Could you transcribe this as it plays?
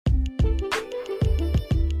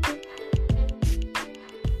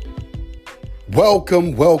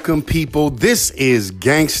Welcome, people. This is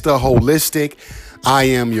Gangsta Holistic. I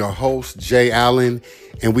am your host, Jay Allen,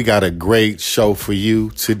 and we got a great show for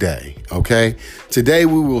you today, okay? Today,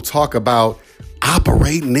 we will talk about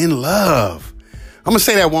operating in love. I'm going to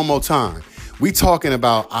say that one more time. We talking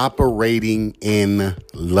about operating in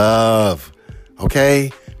love,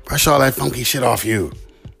 okay? Brush all that funky shit off you,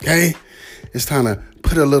 okay? It's time to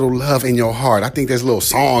put a little love in your heart. I think there's a little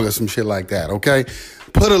song or some shit like that, okay?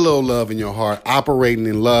 Put a little love in your heart, operating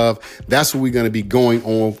in love. That's what we're going to be going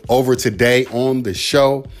on over today on the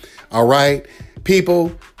show. All right,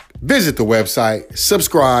 people, visit the website,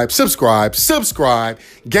 subscribe,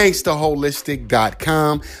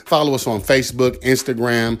 gangstaholistic.com. Follow us on Facebook,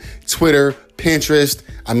 Instagram, Twitter, Pinterest.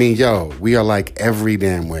 I mean, we are like every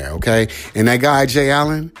damn where, okay? And that guy, Jay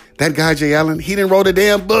Allen, he done wrote a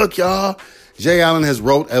damn book, y'all. Jay Allen has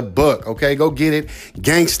wrote a book, okay? Go get it.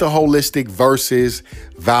 Gangsta Holistic Versus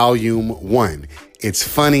Volume 1. It's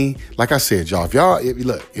funny. Like I said, y'all,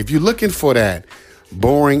 if you're looking for that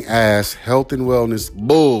boring ass health and wellness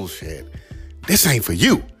bullshit, this ain't for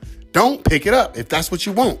you. Don't pick it up if that's what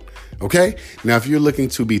you want, okay? Now, if you're looking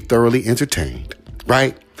to be thoroughly entertained,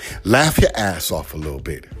 right? Laugh your ass off a little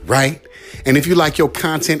bit, right? And if you like your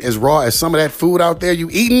content as raw as some of that food out there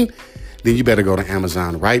you eating, then you better go to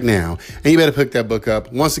Amazon right now and you better pick that book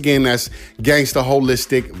up. Once again, that's Gangsta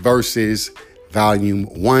Holistic Versus Volume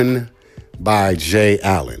 1 by Jay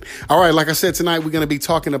Allen. All right, like I said, tonight we're going to be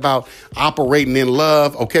talking about operating in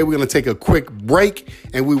love. Okay, we're going to take a quick break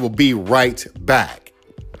and we will be right back.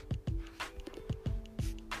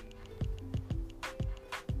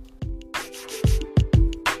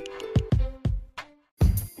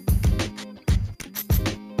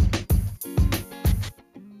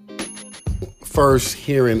 First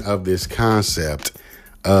hearing of this concept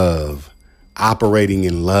of operating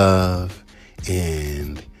in love.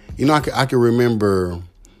 And, I can remember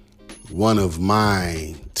one of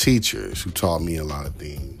my teachers who taught me a lot of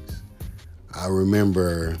things. I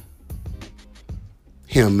remember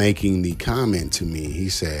him making the comment to me. He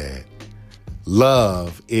said,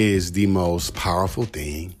 love is the most powerful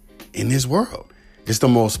thing in this world. It's the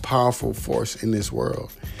most powerful force in this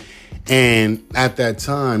world. And at that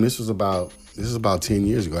time, this is about 10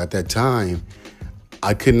 years ago. At that time,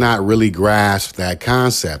 I could not really grasp that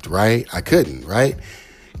concept, right? I couldn't, right?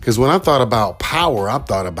 Because when I thought about power, I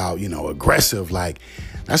thought about, aggressive, like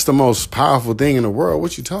that's the most powerful thing in the world.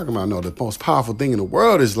 What you talking about? No, the most powerful thing in the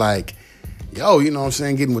world is like,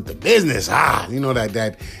 getting with the business. I don't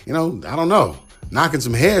know, knocking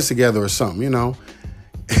some heads together or something,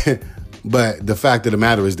 But the fact of the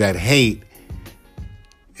matter is that hate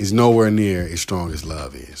is nowhere near as strong as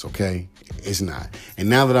love is, okay? It's not. And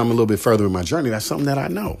now that I'm a little bit further in my journey, that's something that I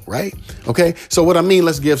know, right? Okay, so what I mean,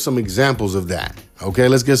 let's give some examples of that, okay?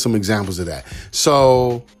 Let's give some examples of that.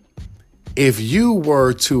 So if you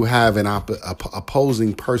were to have an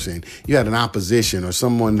opposing person, you had an opposition or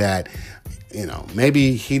someone that,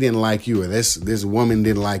 maybe he didn't like you or this woman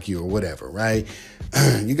didn't like you or whatever, right?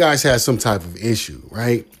 You guys had some type of issue,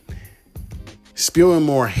 right? Spewing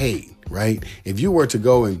more hate, right? If you were to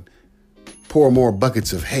go and pour more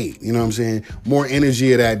buckets of hate, more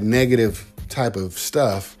energy of that negative type of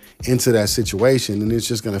stuff into that situation, and it's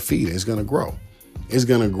just going to feed it. It's going to grow. It's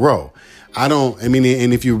going to grow.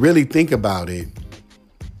 And if you really think about it,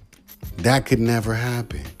 that could never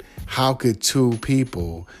happen. How could two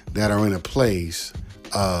people that are in a place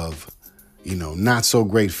of, not so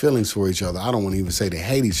great feelings for each other, I don't want to even say they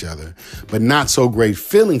hate each other, but not so great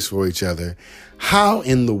feelings for each other, how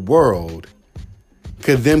in the world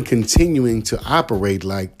could them continuing to operate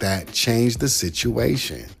like that change the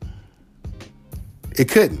situation? It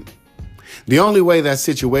couldn't. The only way that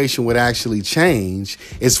situation would actually change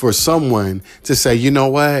is for someone to say, you know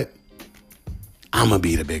what? I'm going to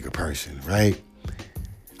be the bigger person, right?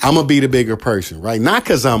 I'm going to be the bigger person, right? Not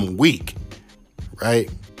because I'm weak, right?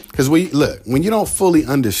 Because when you don't fully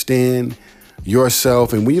understand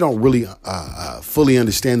yourself and when you don't really fully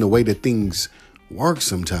understand the way that things work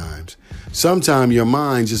sometimes your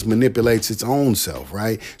mind just manipulates its own self,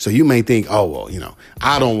 right? So you may think,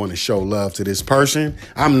 I don't want to show love to this person.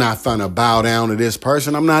 I'm not finna bow down to this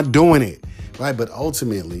person. I'm not doing it, right? But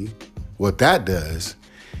ultimately, what that does,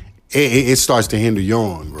 it starts to hinder your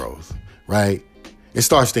own growth, right? It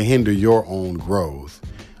starts to hinder your own growth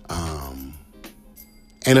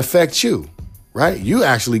and affect you, right? You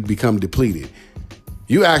actually become depleted.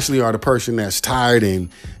 You actually are the person that's tired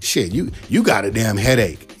and shit, you got a damn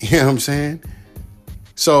headache. You know what I'm saying?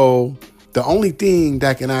 So the only thing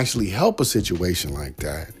that can actually help a situation like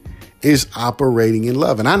that is operating in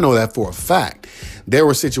love. And I know that for a fact. There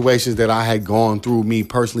were situations that I had gone through, me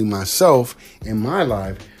personally, myself, in my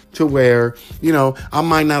life, to where, I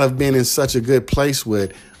might not have been in such a good place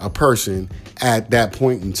with a person at that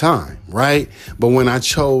point in time, right? But when I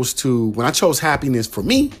chose happiness for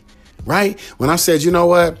me, right? When I said, you know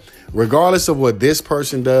what? Regardless of what this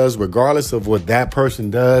person does, regardless of what that person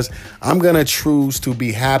does, I'm going to choose to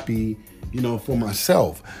be happy, for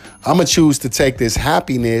myself. I'm going to choose to take this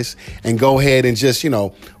happiness and go ahead and just,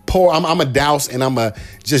 pour. I'm a douse and I'm going to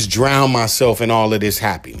just drown myself in all of this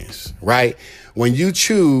happiness, right? When you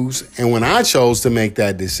choose, and when I chose to make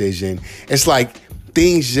that decision, it's like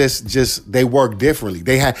things just they work differently.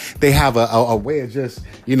 They have a way of just,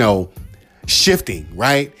 shifting,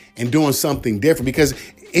 right? And doing something different. Because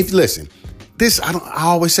I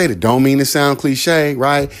always say that, don't mean to sound cliche,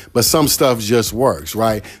 right? But some stuff just works,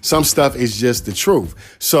 right? Some stuff is just the truth.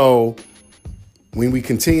 So when we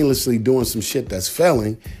continuously doing some shit that's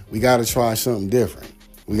failing, we got to try something different.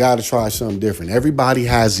 Everybody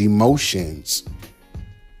has emotions,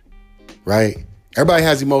 right? Everybody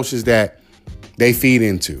has emotions that they feed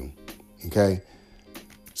into, okay?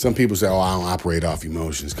 Some people say, I don't operate off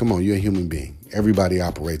emotions. Come on, you're a human being. Everybody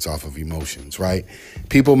operates off of emotions, right?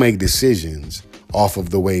 People make decisions off of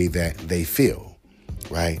the way that they feel,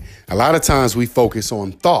 right? A lot of times we focus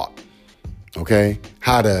on thought, okay?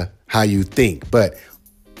 How you think. But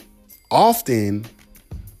often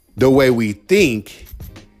the way we think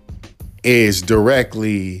is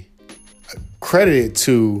directly credited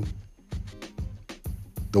to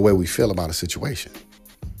the way we feel about a situation,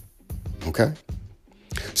 okay?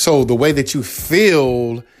 So the way that you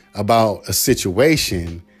feel about a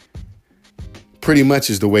situation pretty much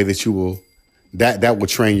is the way that you will, that will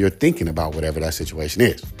train your thinking about whatever that situation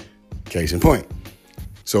is. Case in point.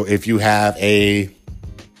 So if you have a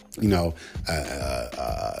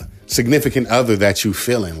significant other that you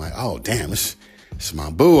feeling like, oh, damn, it's my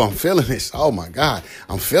boo. I'm feeling this. Oh, my God.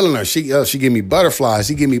 I'm feeling her. She give me butterflies.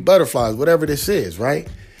 He give me butterflies, whatever this is, right?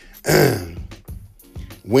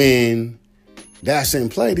 When that's in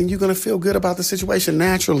play, then you're going to feel good about the situation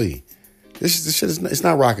naturally. This shit it's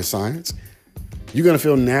not rocket science. You're going to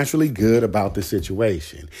feel naturally good about the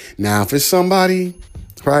situation. Now, if it's somebody,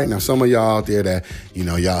 right? Now, some of y'all out there that,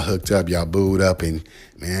 y'all hooked up, y'all booed up, and,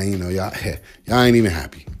 man, y'all ain't even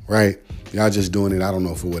happy, right? Y'all just doing it, I don't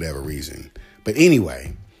know, for whatever reason. But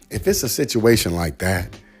anyway, if it's a situation like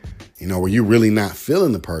that, where you're really not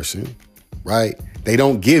feeling the person, right? They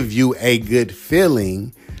don't give you a good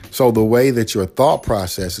feeling. So the way that your thought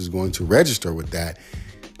process is going to register with that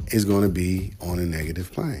is going to be on a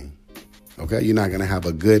negative plane. Okay? You're not going to have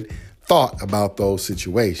a good thought about those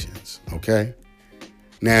situations. Okay?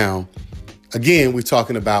 Now, again, we're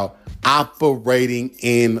talking about operating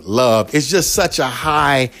in love. It's just such a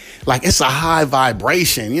high, it's a high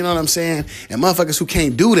vibration. You know what I'm saying? And motherfuckers who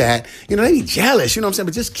can't do that, they be jealous. You know what I'm saying?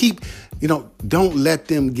 But just keep, don't let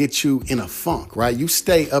them get you in a funk, right? You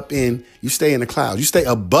stay in the clouds. You stay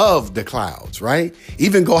above the clouds, right?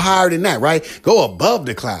 Even go higher than that, right? Go above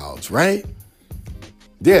the clouds, right?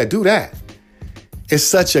 Yeah, do that. It's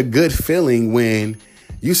such a good feeling when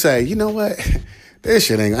you say, you know what? This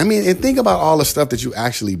shit ain't, and think about all the stuff that you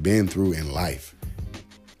actually been through in life.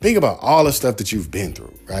 Think about all the stuff that you've been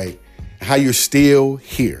through, right? How you're still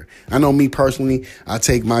here. I know me personally, I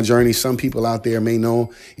take my journey. Some people out there may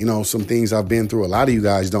know, some things I've been through. A lot of you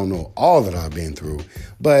guys don't know all that I've been through,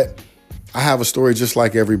 but I have a story just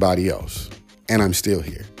like everybody else, and I'm still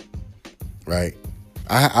here, right?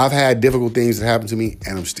 I've had difficult things that happened to me,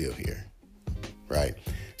 and I'm still here, right?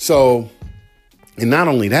 So, and not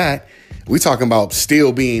only that, we're talking about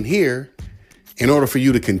still being here. In order for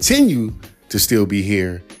you to continue to still be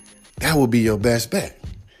here, that would be your best bet.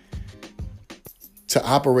 To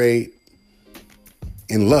operate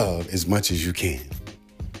in love as much as you can,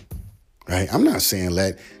 right? I'm not saying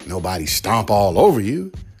let nobody stomp all over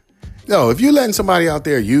you. No, if you're letting somebody out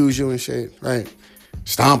there use you and shit, right?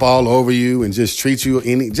 Stomp all over you and just treat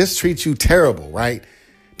you terrible, right?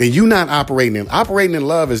 Then you're not operating in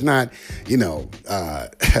love is not,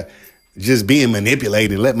 just being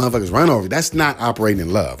manipulated and let motherfuckers run over you. That's not operating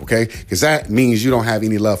in love, okay? Because that means you don't have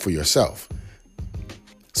any love for yourself.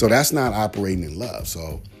 So that's not operating in love.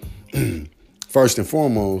 So first and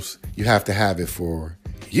foremost, you have to have it for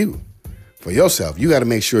you, for yourself. You got to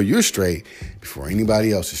make sure you're straight before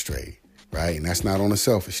anybody else is straight, right? And that's not on a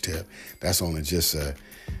selfish tip. That's on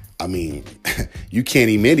you can't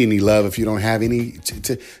emit any love if you don't have any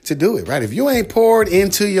to do it, right? If you ain't poured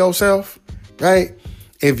into yourself, right?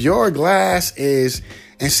 If your glass is,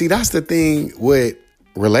 and see, that's the thing with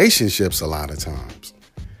relationships a lot of times.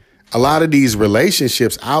 a lot of these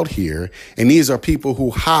relationships out here, and these are people who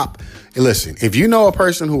hop. Listen, if you know a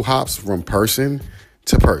person who hops from person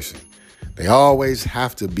to person, they always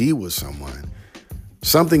have to be with someone.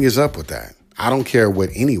 Something is up with that. I don't care what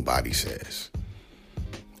anybody says.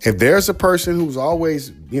 If there's a person who's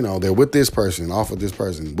always, they're with this person, off with this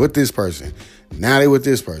person, with this person, now they're with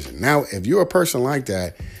this person. Now, if you're a person like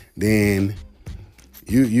that, then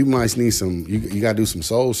you might need you got to do some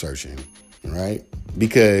soul searching, right?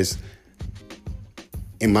 Because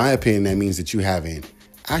in my opinion, that means that you haven't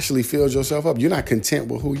actually filled yourself up. You're not content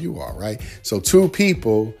with who you are, right? So two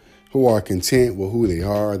people who are content with who they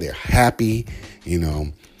are, they're happy,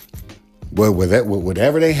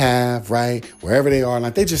 whatever they have, right? Wherever they are,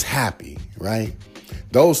 like they're just happy, right?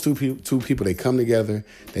 Those two people, they come together,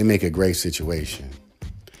 they make a great situation.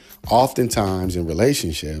 Oftentimes in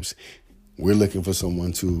relationships, we're looking for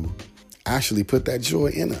someone to actually put that joy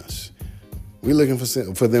in us. We're looking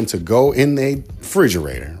for them to go in the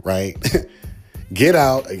refrigerator, right? Get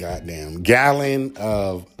out a goddamn gallon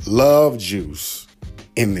of love juice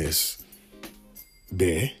in this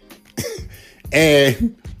bed.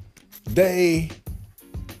 And they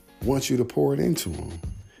want you to pour it into them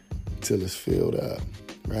till it's filled up,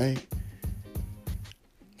 right?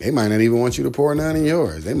 They might not even want you to pour none in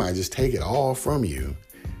yours. They might just take it all from you.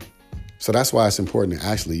 So that's why it's important to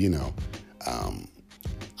actually,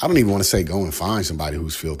 I don't even want to say go and find somebody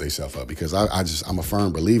who's filled themselves up, because I'm a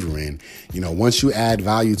firm believer in, once you add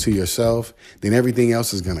value to yourself, then everything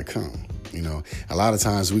else is going to come. A lot of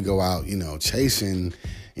times we go out, chasing,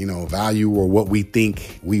 value or what we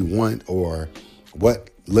think we want or what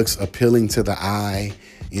looks appealing to the eye,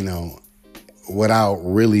 without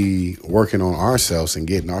really working on ourselves and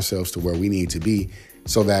getting ourselves to where we need to be,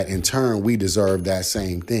 so that in turn we deserve that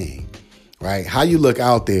same thing, right? How you look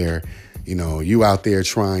out there, you out there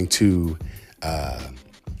trying to,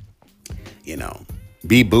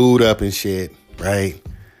 be booed up and shit, right?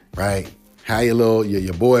 Right? How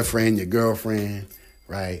your boyfriend, your girlfriend,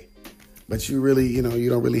 right? But you really, you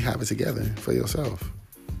don't really have it together for yourself. You know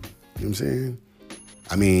what I'm saying?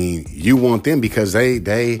 I mean, you want them because they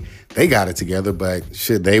got it together, but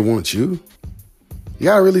should they want you? You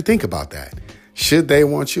gotta really think about that. Should they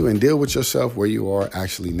want you? And deal with yourself where you are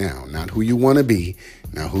actually now, not who you want to be,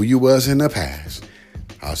 not who you was in the past.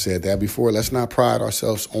 I've said that before. Let's not pride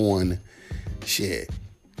ourselves on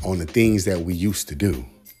on the things that we used to do.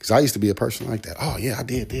 Because I used to be a person like that. Oh yeah, I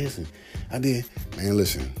did this and I did. Man,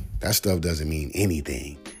 listen, that stuff doesn't mean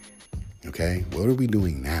anything. Okay, what are we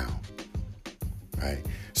doing now? Right.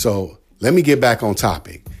 So let me get back on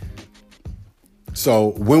topic.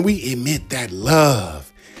 So when we emit that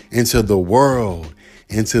love into the world,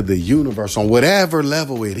 into the universe, on whatever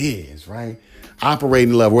level it is, right?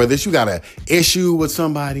 Operating love, whether it's you got an issue with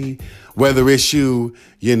somebody, whether it's you,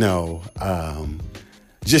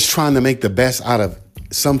 just trying to make the best out of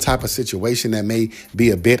some type of situation that may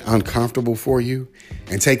be a bit uncomfortable for you,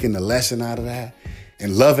 and taking the lesson out of that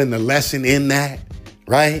and loving the lesson in that,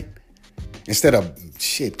 right? Instead of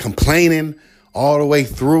complaining all the way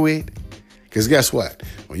through it. Because guess what?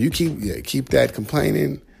 When you keep that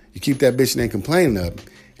complaining, you keep that bitch and complaining up,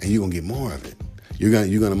 and you're going to get more of it.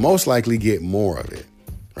 You're gonna most likely get more of it,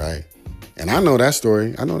 right? And I know that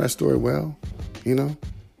story. I know that story well,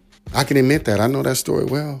 I can admit that. I know that story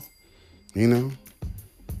well,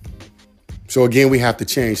 So again, we have to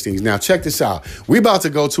change things. Now, check this out. We're about to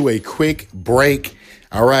go to a quick break.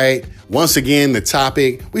 All right. Once again, the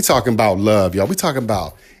topic, we talking about love, y'all. We talking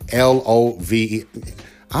about LOVE.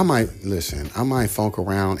 I might funk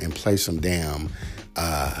around and play some damn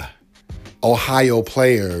Ohio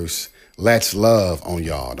Players Let's Love on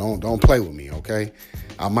y'all. Don't play with me, okay?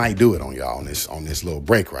 I might do it on y'all on this little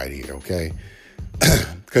break right here, okay?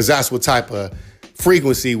 Because that's what type of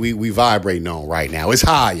frequency we vibrating on right now. It's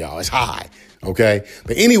high, y'all. It's high. Okay.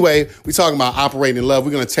 But anyway, we're talking about operating in love.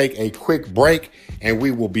 We're going to take a quick break and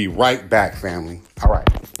we will be right back, family. All right.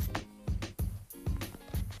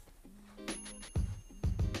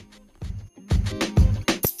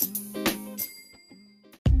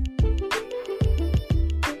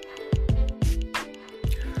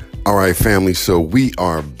 All right, family. So we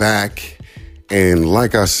are back. And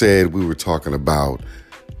like I said, we were talking about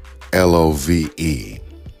LOVE.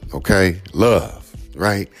 Okay. Love.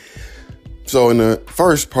 Right. So in the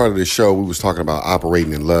first part of the show, we was talking about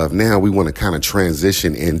operating in love. Now we want to kind of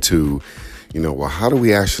transition into, how do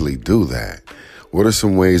we actually do that? What are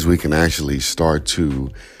some ways we can actually start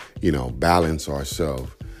to, balance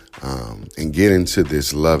ourselves and get into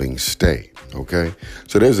this loving state? Okay.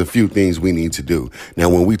 So there's a few things we need to do. Now,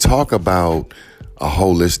 when we talk about a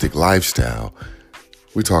holistic lifestyle,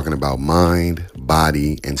 We're talking about mind,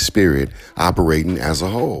 body, and spirit operating as a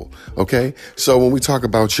whole. Okay. So when we talk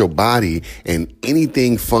about your body and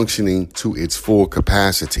anything functioning to its full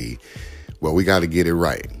capacity, well, we got to get it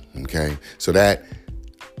right. Okay. So that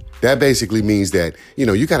basically means that,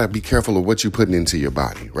 you got to be careful of what you're putting into your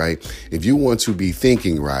body, right? If you want to be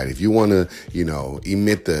thinking right, if you want to,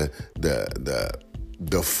 emit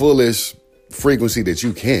the fullest frequency that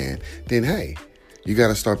you can, then hey, you got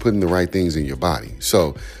to start putting the right things in your body.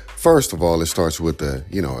 So first of all, it starts with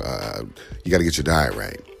you got to get your diet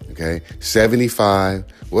right. Okay. 75.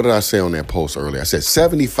 What did I say on that post earlier? I said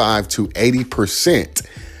 75 to 80%,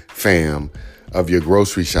 fam, of your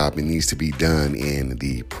grocery shopping needs to be done in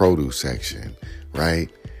the produce section, right?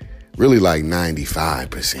 Really like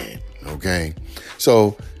 95%. Okay.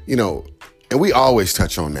 So, and we always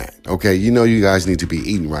touch on that. Okay. You guys need to be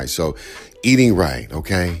eating right. So eating right.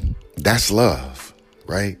 Okay. That's love,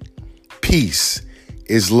 right? Peace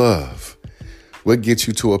is love. What gets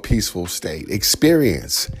you to a peaceful state?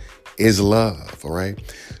 Experience is love. All right.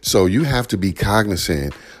 So you have to be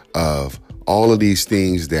cognizant of all of these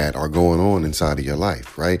things that are going on inside of your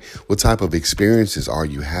life, right? What type of experiences are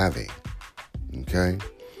you having? Okay.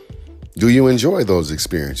 Do you enjoy those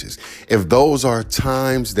experiences? If those are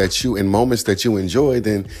times and moments that you enjoy,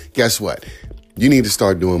 then guess what? You need to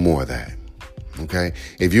start doing more of that. Okay.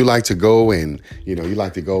 If you like to go and,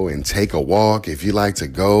 take a walk, if you like to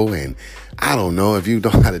go and, I don't know, if you know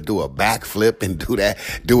how to do a backflip and do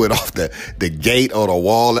it off the gate or the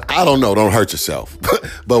wall, I don't know, don't hurt yourself.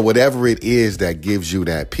 But whatever it is that gives you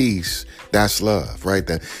that peace, that's love, right?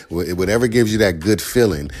 That whatever gives you that good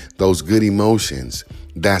feeling, those good emotions,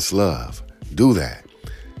 that's love. Do that.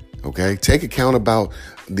 Okay. Take account of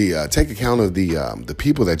the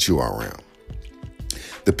people that you are around.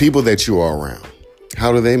 The people that you are around,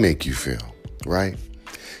 how do they make you feel, right?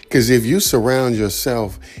 Because if you surround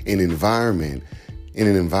yourself in an environment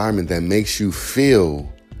that makes you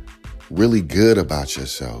feel really good about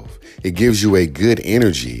yourself, it gives you a good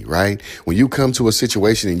energy, right? When you come to a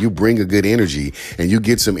situation and you bring a good energy and you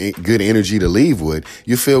get some good energy to leave with,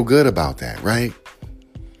 you feel good about that, right?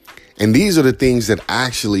 And these are the things that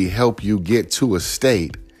actually help you get to a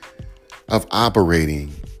state of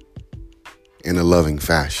operating in a loving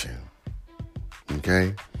fashion.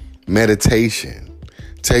 Okay? Meditation.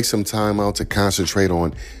 Take some time out to concentrate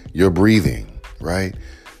on your breathing, right?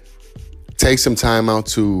 Take some time out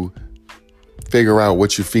to figure out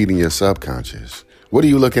what you're feeding your subconscious. What are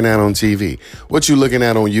you looking at on TV? What you looking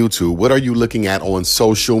at on YouTube? What are you looking at on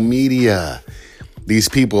social media? These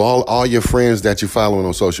people, all your friends that you're following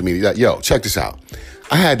on social media. Yo, check this out.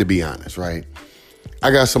 I had to be honest, right?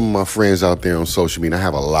 I got some of my friends out there on social media. I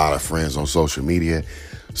have a lot of friends on social media.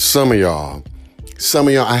 Some of y'all,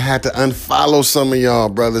 I had to unfollow some of y'all,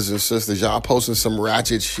 brothers and sisters. Y'all posting some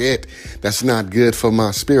ratchet shit that's not good for my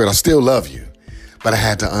spirit. I still love you, but I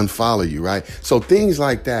had to unfollow you, right? So things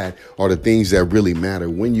like that are the things that really matter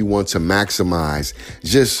when you want to maximize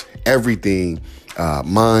just everything,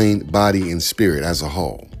 mind, body, and spirit as a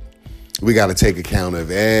whole. We got to take account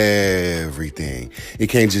of everything.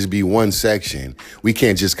 It can't just be one section. We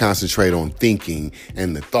can't just concentrate on thinking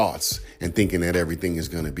and the thoughts and thinking that everything is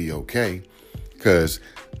going to be okay. Because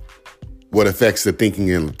what affects the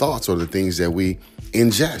thinking and the thoughts are the things that we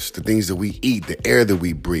ingest, the things that we eat, the air that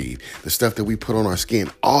we breathe, the stuff that we put on our skin.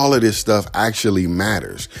 All of this stuff actually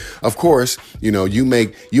matters. Of course, you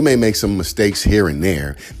may make some mistakes here and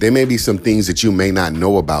there. There may be some things that you may not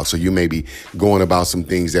know about. So you may be going about some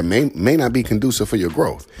things that may not be conducive for your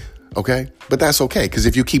growth. Okay. But that's okay. Because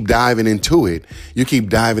if you keep diving into it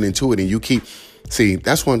and you keep. See,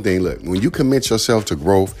 that's one thing. Look, when you commit yourself to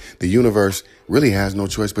growth, the universe really has no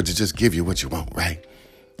choice but to just give you what you want, right?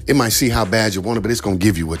 It might see how bad you want it, but it's going to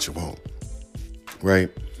give you what you want, right?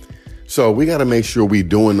 So we got to make sure we're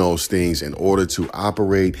doing those things in order to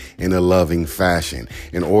operate in a loving fashion,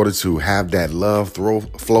 in order to have that love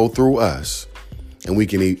flow through us, and we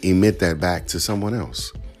can emit that back to someone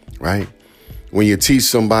else, right? When you teach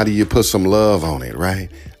somebody, you put some love on it, right?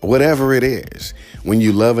 Whatever it is. When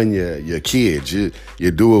you loving your kids,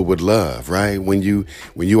 you do it with love, right? When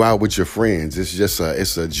you out with your friends,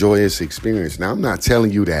 it's a joyous experience. Now, I'm not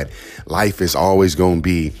telling you that life is always going to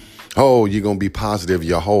be, you're going to be positive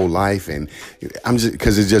your whole life. And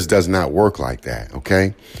because it just does not work like that.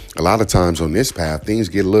 Okay. A lot of times on this path, things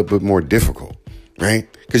get a little bit more difficult, right?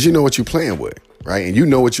 Because you know what you're playing with, right? And you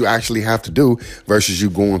know what you actually have to do versus you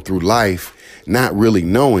going through life not really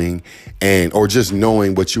knowing or just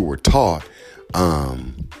knowing what you were taught,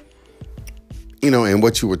 and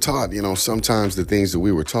what you were taught, sometimes the things that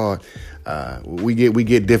we were taught, we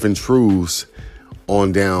get different truths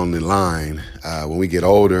on down the line, when we get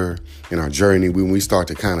older in our journey, when we start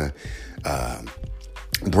to kind of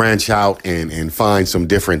branch out and find some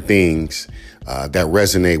different things that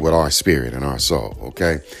resonate with our spirit and our soul,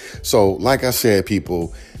 okay? So like I said,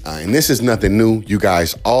 people, and this is nothing new. You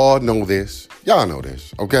guys all know this. Y'all know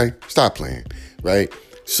this, okay? Stop playing, right?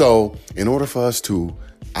 So in order for us to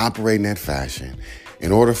operate in that fashion,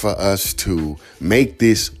 in order for us to make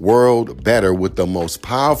this world better with the most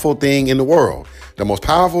powerful thing in the world, the most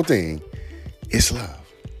powerful thing is love,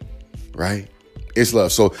 right? It's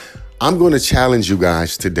love. So I'm going to challenge you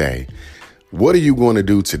guys today. What are you going to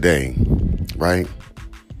do today, right,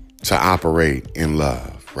 to operate in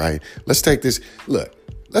love, right? Let's take this. Look,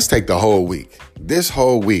 let's take the whole week. This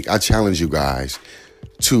whole week, I challenge you guys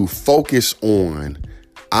to focus on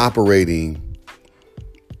operating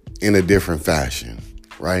in a different fashion,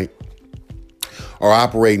 right? Or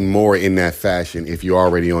operating more in that fashion if you're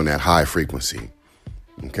already on that high frequency,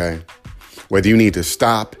 okay? Whether you need to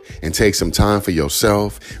stop and take some time for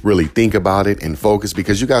yourself, really think about it and focus,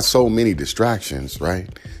 because you got so many distractions, right?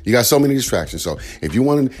 You got so many distractions. So if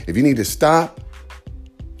you need to stop,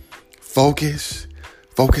 focus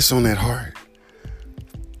on that heart.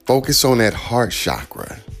 Focus on that heart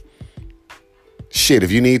chakra. Shit,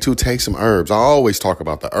 if you need to, take some herbs. I always talk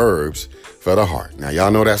about the herbs for the heart. Now,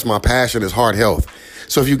 y'all know that's my passion, is heart health.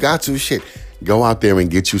 So if you got to, shit, go out there and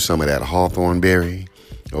get you some of that hawthorn berry,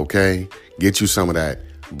 okay? Get you some of that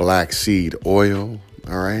black seed oil,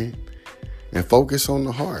 all right? And focus on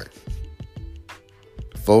the heart.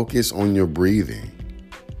 Focus on your breathing,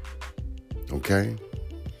 okay?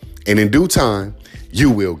 And in due time, you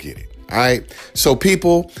will get it, all right? So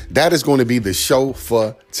people, that is going to be the show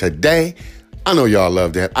for today. I know y'all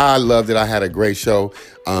loved that. I loved it. I had a great show.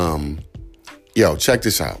 Yo, check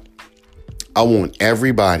this out. I want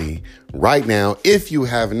everybody right now, if you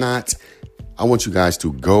have not, I want you guys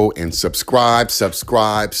to go and subscribe to the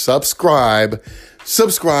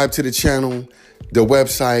channel, the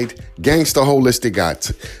website, Gangsta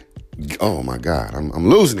Holistic. Oh my God, I'm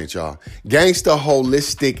losing it, y'all.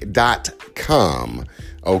 GangstaHolistic.com.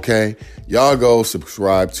 Okay, y'all go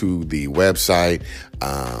subscribe to the website.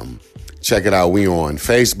 Check it out. We on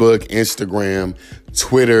Facebook, Instagram,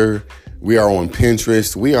 Twitter. We are on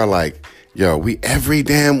Pinterest. We are like, yo, we every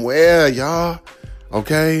damn where, y'all.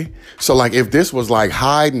 Okay. So like if this was like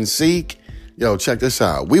hide and seek, yo, check this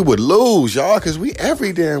out. We would lose, y'all, because we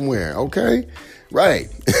every damn where. Okay. Right.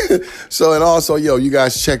 So, and also, yo, you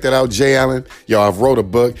guys check that out. Jay Allen. Yo, I've wrote a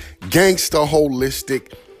book, Gangsta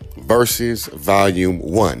Holistic Versus Volume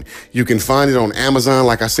 1. You can find it on Amazon.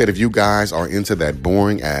 Like I said, if you guys are into that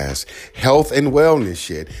boring ass health and wellness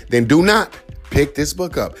shit, then do not pick this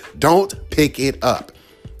book up. Don't pick it up.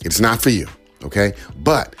 It's not for you. Okay.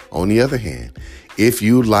 But on the other hand, if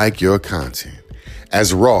you like your content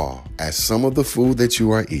as raw as some of the food that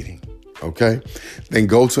you are eating, okay, then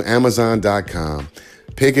go to Amazon.com.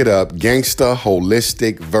 Pick it up. Gangsta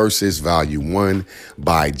Holistic Versus Volume 1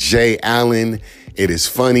 by Jay Allen. It is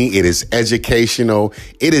funny. It is educational.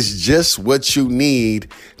 It is just what you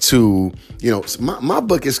need to, you know, my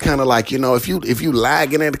book is kind of like, you know, if you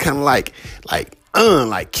lag in it, kind of like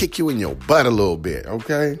kick you in your butt a little bit.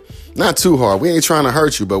 Okay. Not too hard. We ain't trying to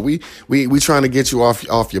hurt you, but we trying to get you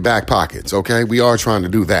off your back pockets. Okay. We are trying to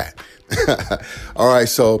do that. All right.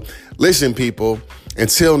 So listen, people,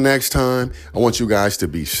 until next time, I want you guys to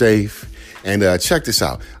be safe. And check this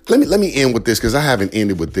out. Let me end with this, because I haven't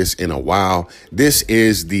ended with this in a while. This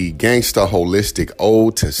is the Gangsta Holistic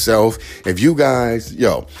Ode to Self. If you guys,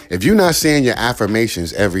 if you're not saying your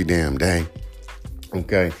affirmations every damn day,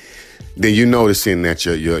 okay, then you're noticing that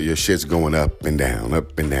your shit's going up and down,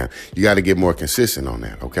 up and down. You got to get more consistent on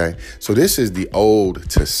that, okay? So this is the Ode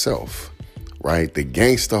to Self, right? The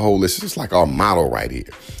Gangsta Holistic. It's like our motto right here.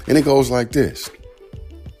 And it goes like this.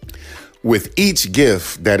 With each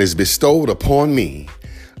gift that is bestowed upon me,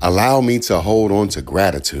 allow me to hold on to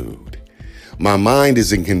gratitude. My mind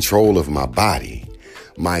is in control of my body.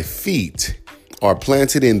 My feet are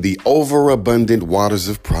planted in the overabundant waters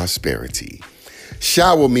of prosperity.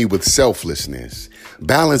 Shower me with selflessness.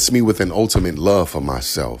 Balance me with an ultimate love for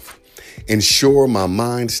myself. Ensure my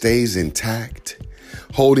mind stays intact,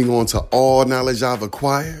 holding on to all knowledge I've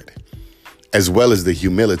acquired, as well as the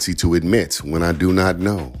humility to admit when I do not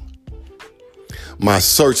know. My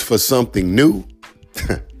search for something new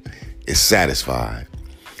is satisfied.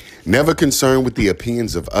 Never concerned with the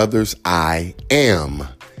opinions of others, I am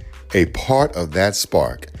a part of that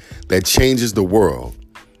spark that changes the world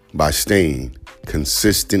by staying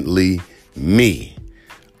consistently me.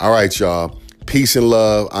 All right, y'all. Peace and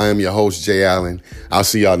love. I am your host, Jay Allen. I'll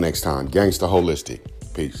see y'all next time. Gangsta Holistic.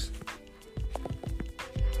 Peace.